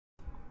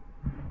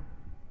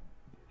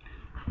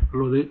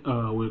Hello there,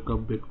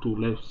 welcome back to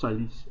Life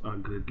Science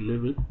grade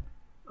 11.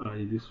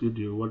 In this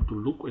video, we want to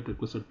look at the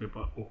question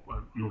paper of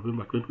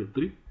November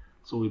 2023.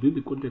 So within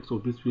the context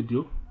of this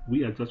video,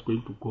 we are just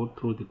going to go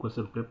through the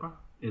question paper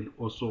and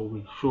also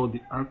we show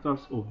the answers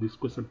of this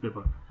question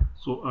paper.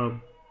 So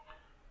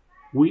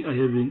we are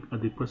having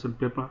the question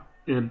paper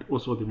and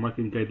also the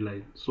marking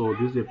guideline. So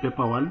this is a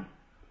paper 1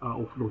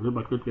 of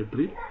November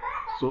 2023.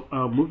 So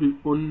moving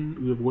on,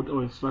 we've got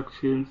our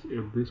instructions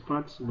in these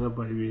parts,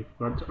 whereby we've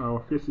got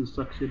our first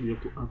instruction. You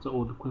have to answer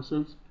all the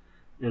questions,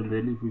 and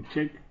then if you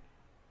check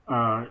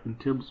in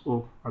terms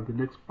of the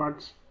next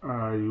parts,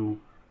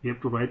 you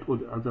have to write all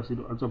the answers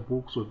in the answer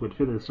book. So we've got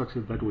further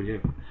instructions that we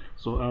have.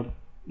 So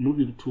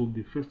moving to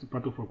the first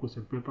part of our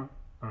question paper,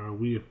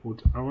 we have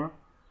got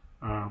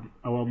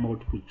our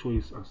multiple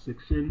choice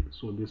section.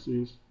 So this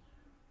is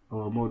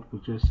our multiple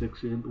choice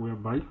section,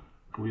 whereby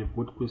we have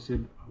got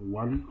question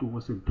 1 to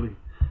question 3.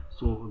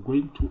 So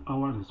going to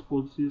our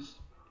responses,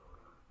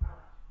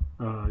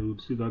 you'll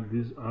see that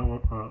these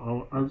are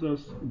our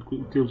answers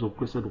in terms of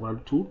question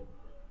 1 to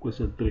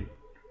question 3.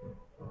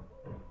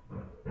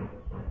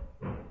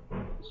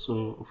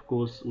 So of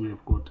course we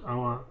have got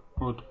our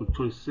multiple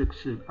choice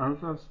section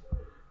answers.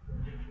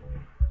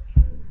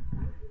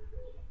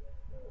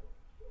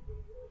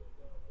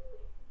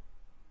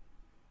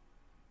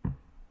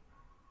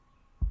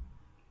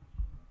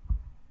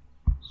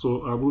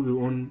 So moving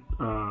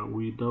on,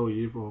 we now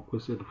have our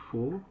question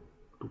 4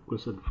 to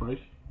question 5.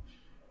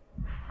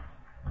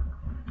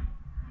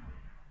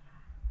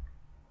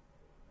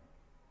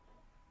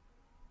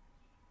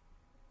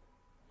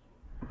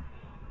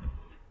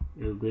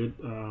 And then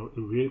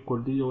we have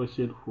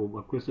continuation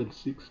from question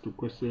 6 to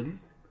question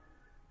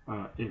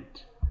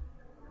 8.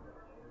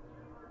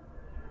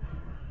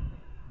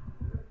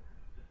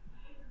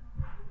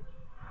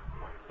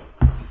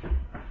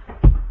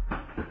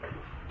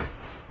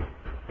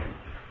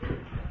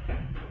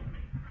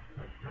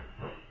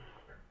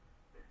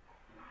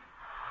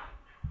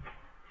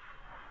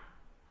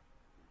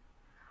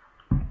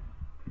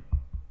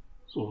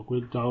 So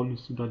going down, you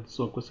see that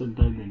so question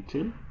 9 and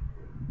 10.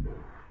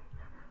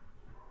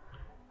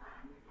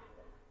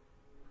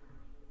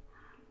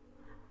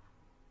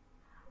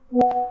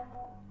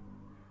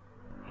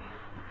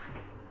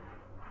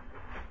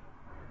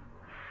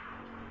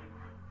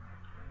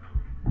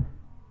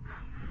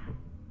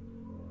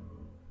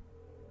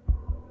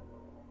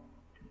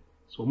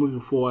 So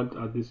moving forward,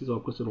 this is our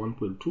question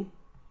 1.2.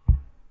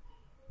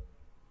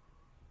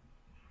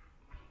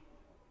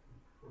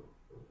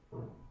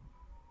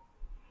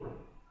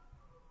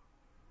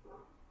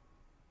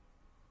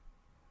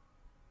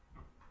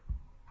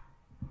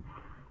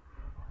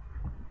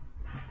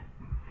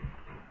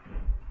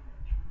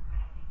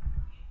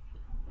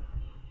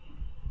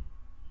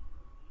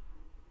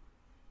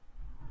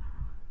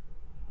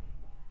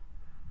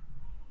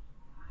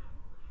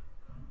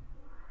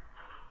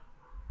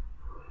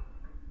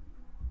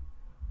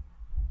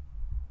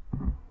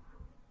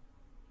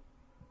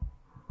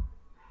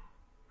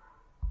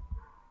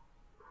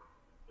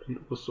 And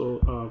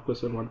also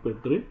question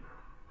 1.3.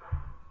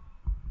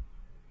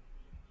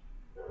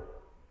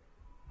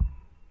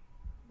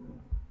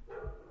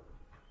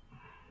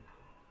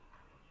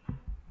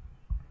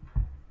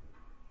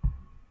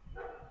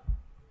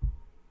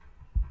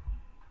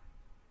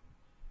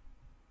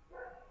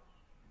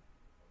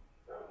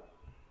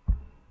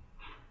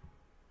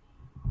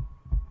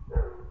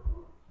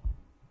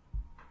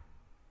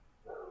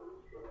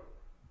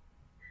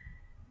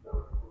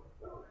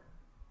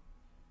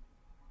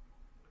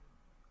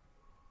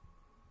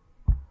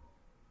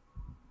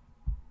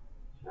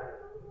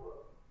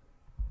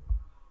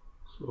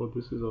 So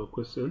this is our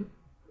question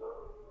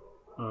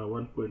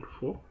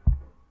 1.4.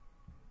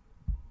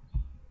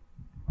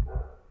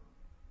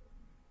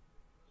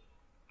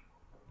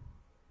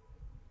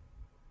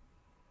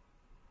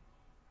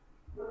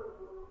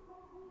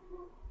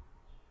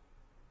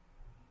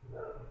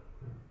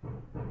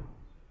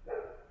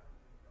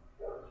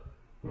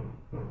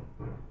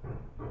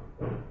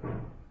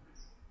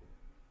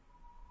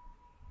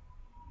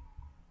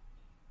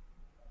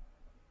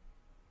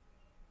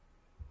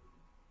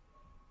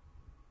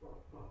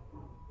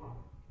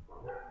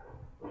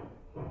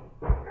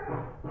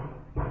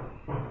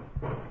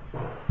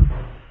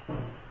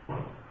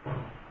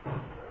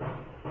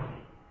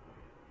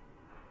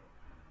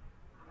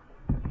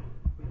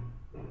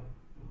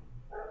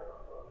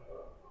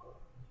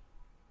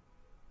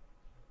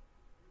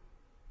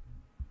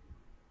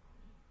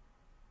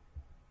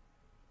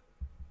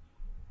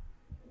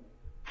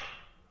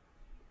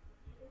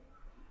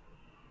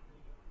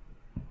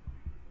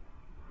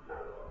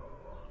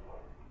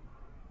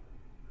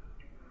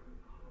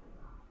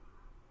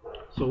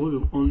 So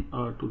moving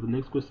on to the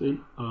next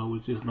question,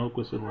 which is now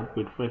question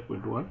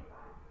 1.5.1.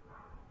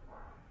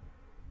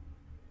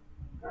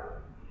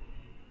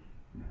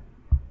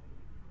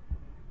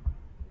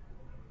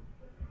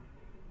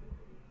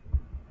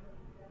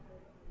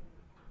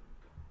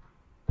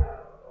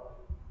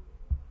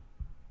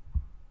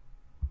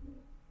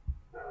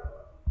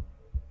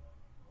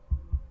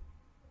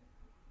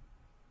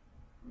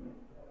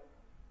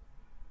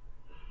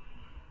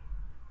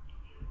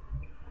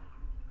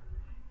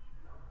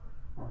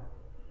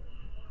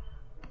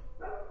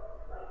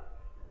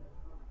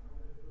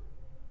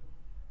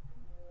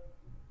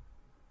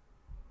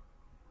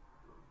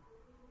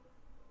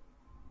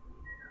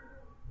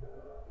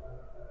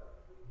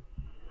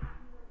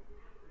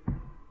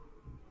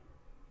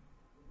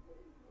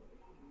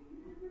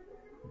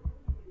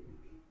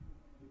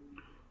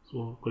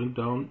 So going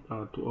down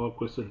to our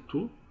question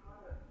 2.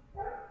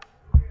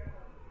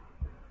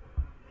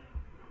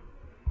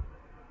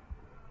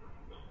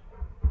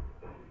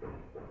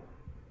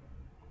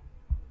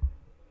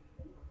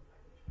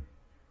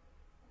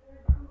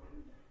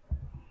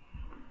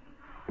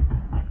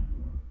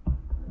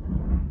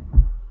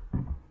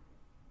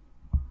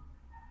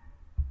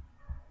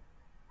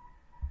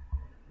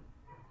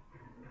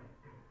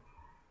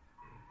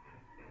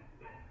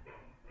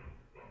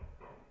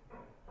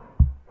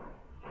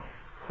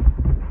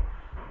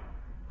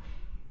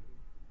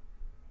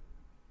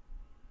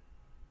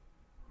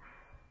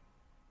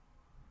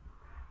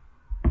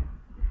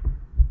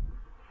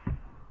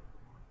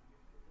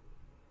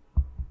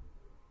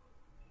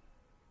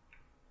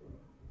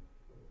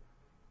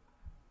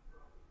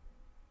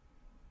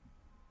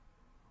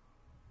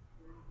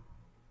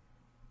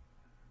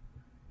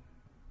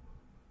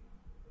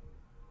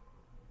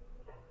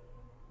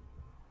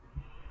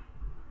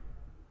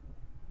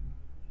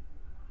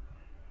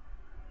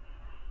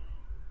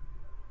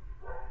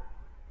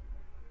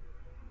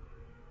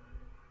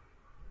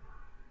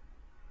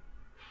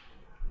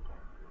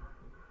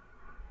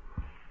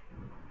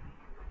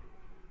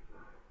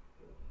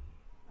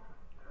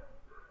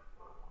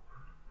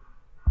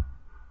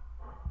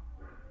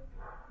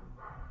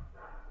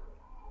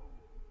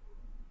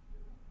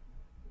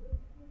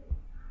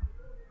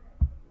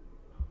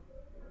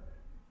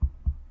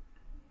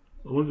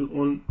 Moving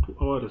on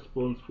to our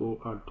response for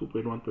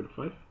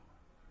 2.1.5.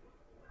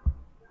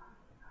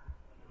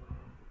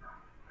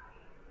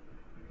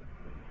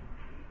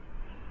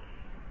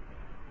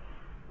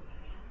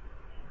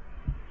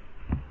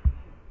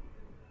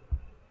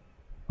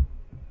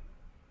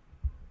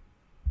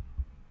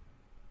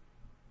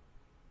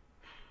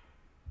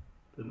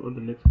 Then on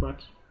the next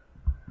part,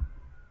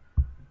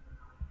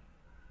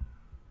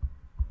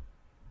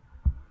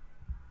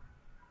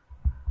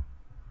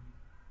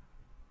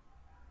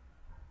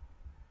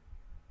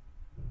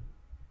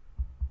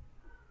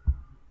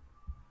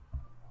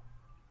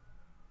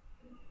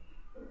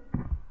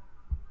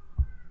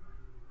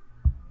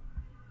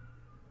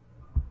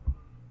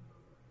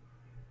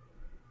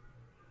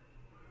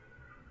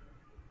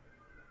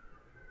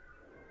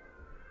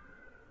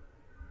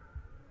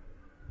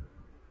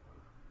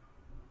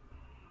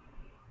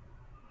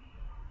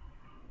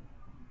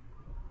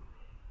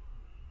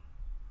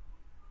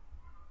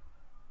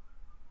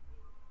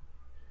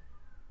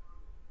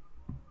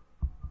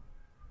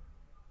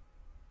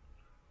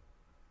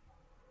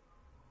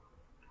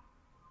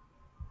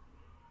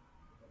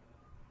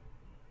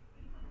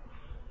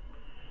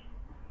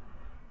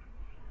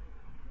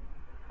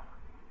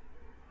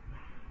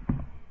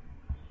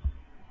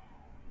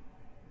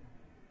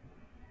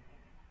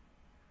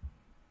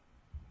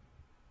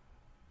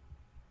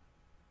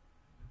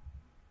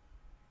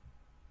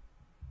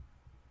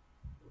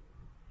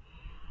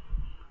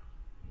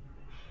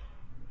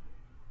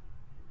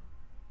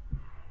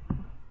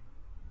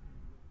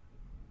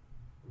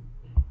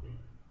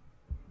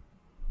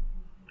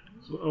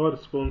 so our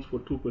response for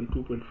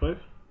 2.2.5.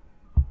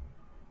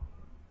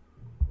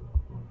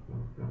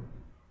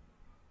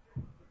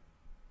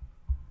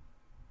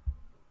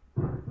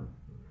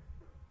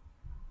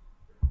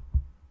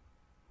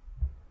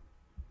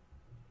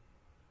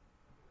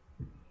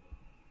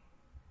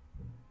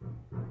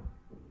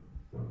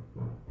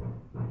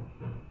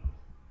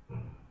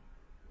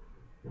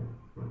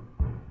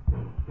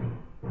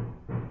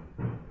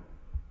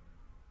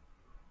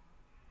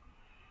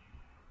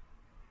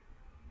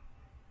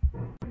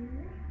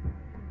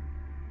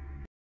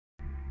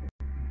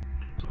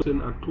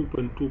 Question at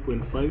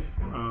 2.2.5,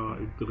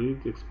 it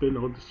reads, explain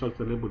how the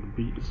structure labeled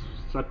B is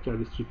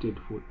structure is treated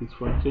for each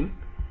function.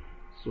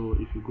 So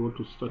if you go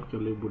to structure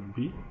labeled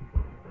B,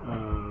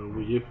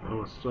 we have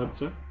our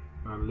structure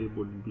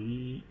labeled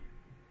B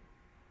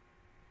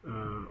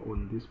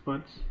on this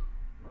part.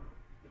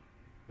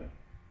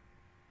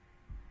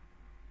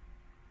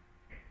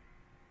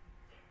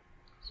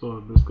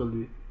 So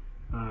basically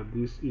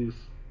this is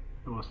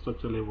our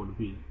structure labeled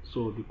B.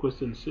 So the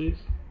question says,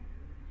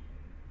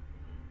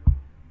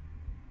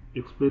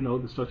 explain how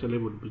the structure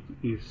labeled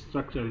B is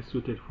structure is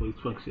suited for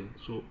its function.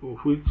 So of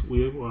which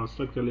we have our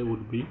structure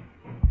labeled B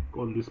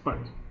on this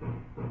part.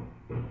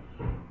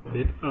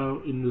 Then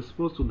in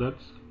response to that,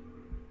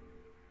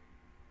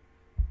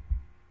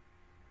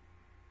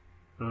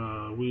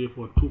 we have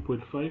our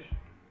 2.5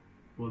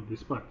 on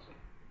this part.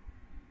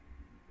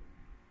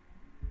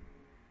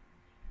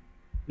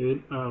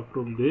 Then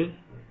from there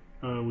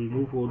we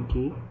move on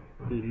to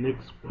the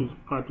next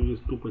part, which is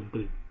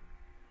 2.3.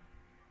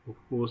 Of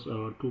course,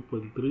 our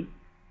 2.3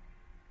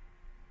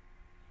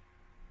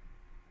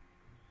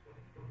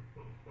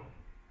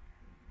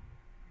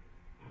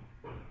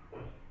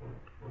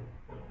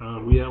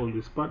 we are on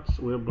this part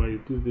whereby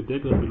it is the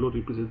diagram below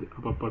represents the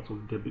upper parts of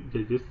the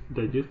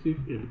digestive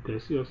and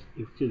gaseous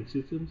exchange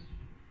systems.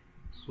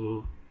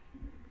 So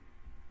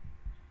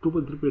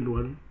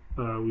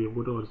 2.3.1 we have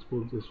got our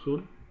response as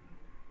shown.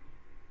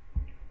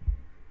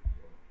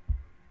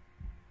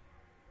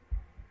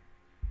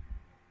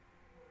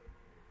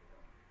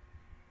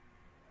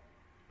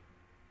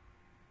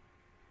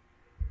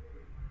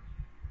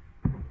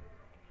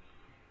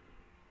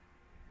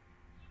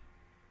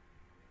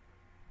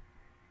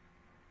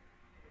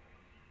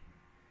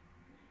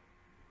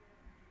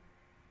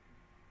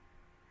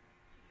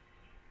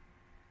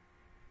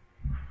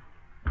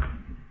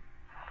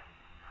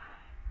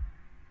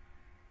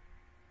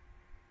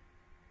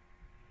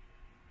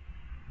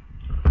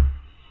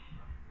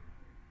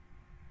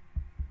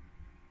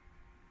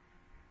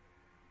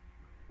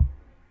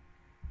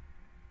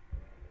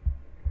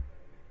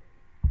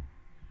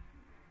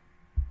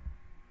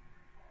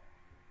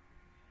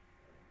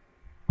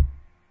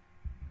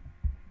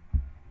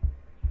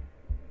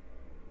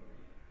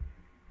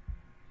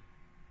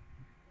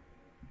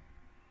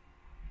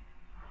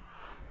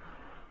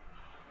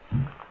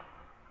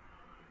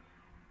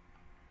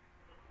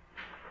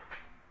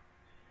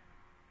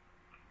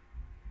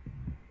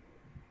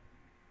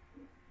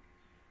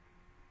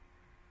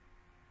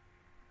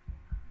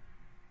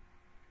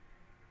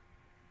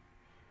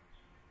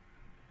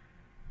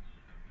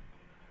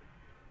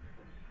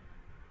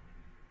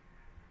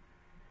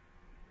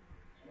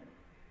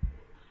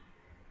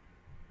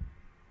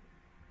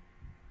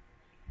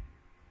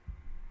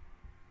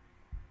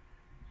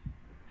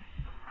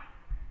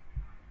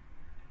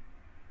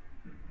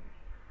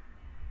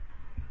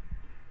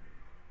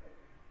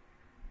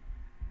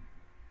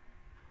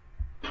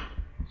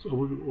 So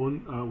moving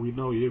on, we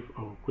now have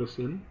our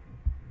question.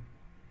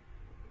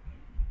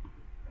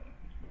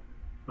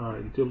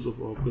 In terms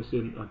of our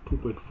question at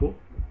 2.4,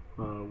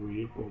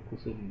 we have our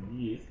question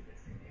here.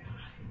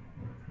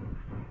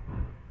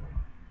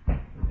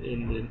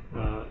 And then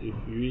if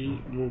we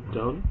move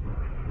down,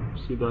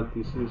 see that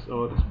this is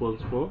our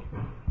response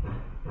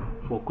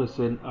for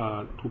question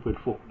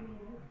 2.4.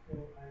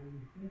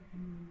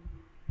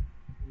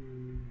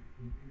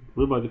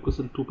 Remember, the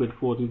question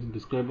 2.4 is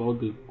describe how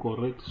the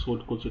correct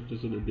salt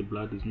concentration in the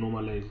blood is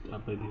normalized by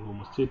the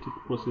homeostatic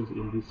process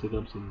in these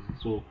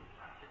circumstances. So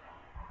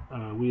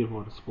we have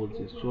our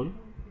responses shown.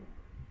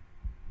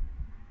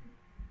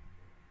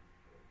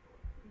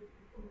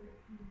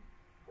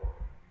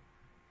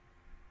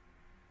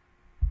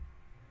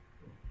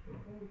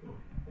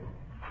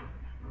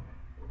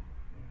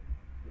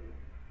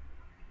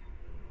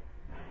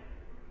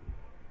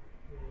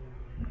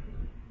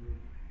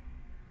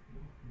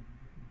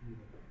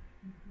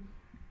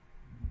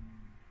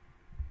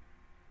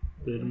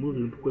 Then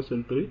moving to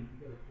question 3.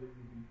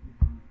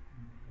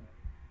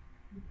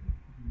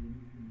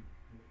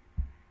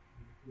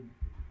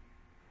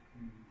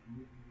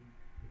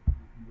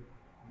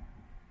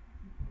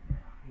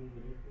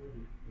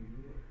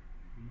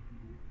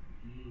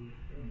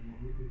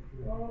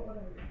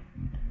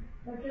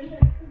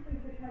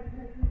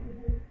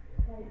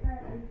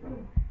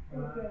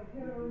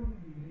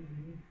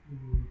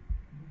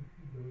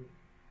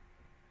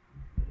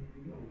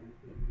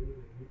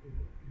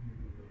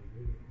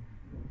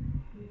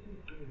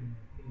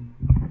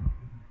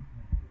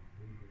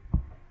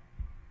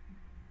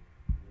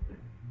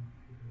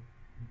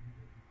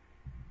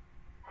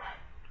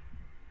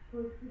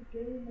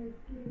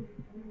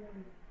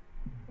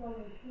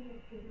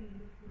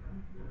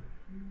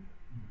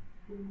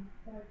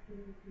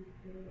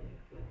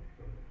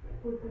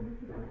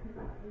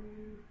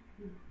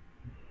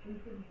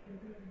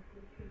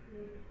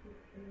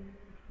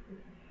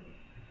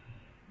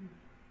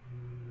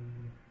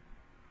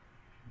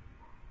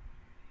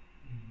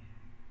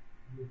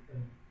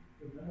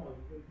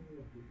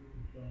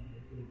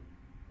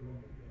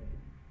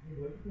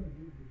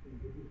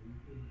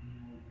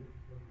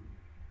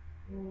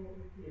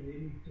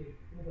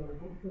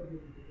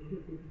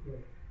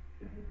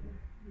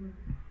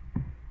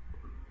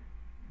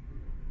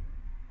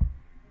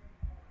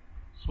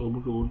 So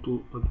moving on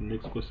to the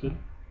next question.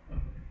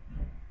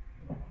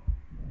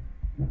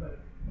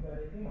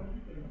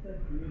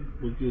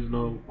 Which is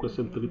now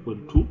question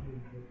 3.2.